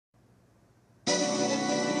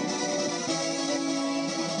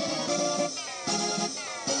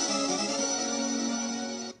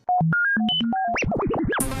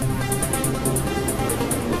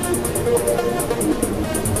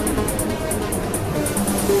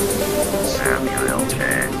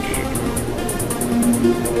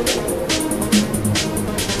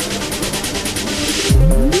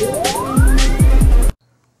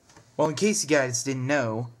Well, in case you guys didn't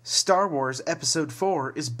know, Star Wars Episode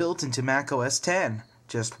 4 is built into Mac OS X.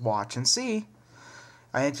 Just watch and see.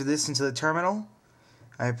 I enter this into the terminal,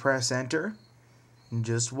 I press enter, and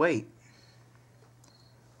just wait.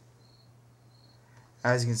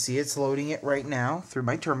 As you can see, it's loading it right now through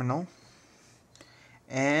my terminal.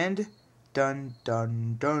 And dun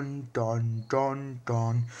dun dun dun dun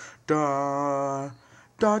dun da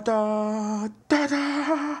da da da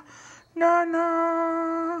da na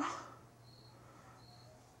na.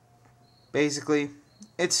 Basically,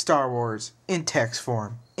 it's Star Wars in text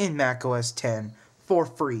form in Mac OS X for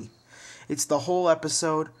free. It's the whole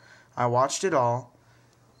episode. I watched it all.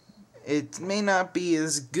 It may not be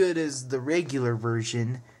as good as the regular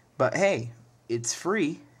version, but hey, it's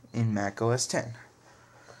free in Mac OS X.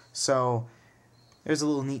 So, there's a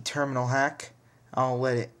little neat terminal hack. I'll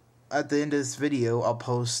let it, at the end of this video, I'll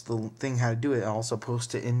post the thing how to do it. I'll also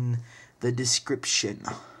post it in the description.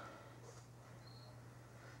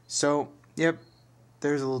 So, yep,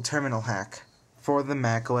 there's a little terminal hack for the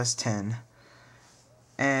Mac OS X.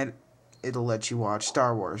 And it'll let you watch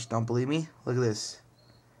Star Wars. Don't believe me? Look at this.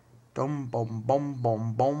 Dum bum bum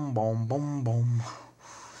bum bum bum bum bum.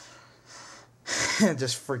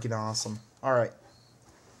 Just freaking awesome. Alright.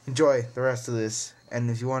 Enjoy the rest of this. And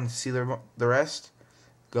if you want to see the rest,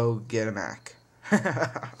 go get a Mac.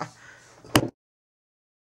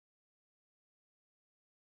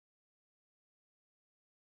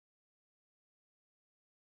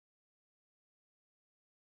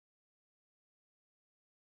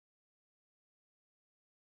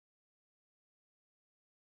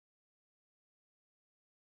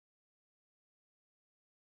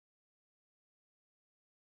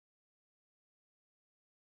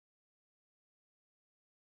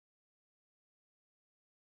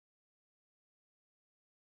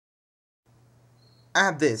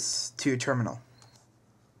 Add this to your terminal.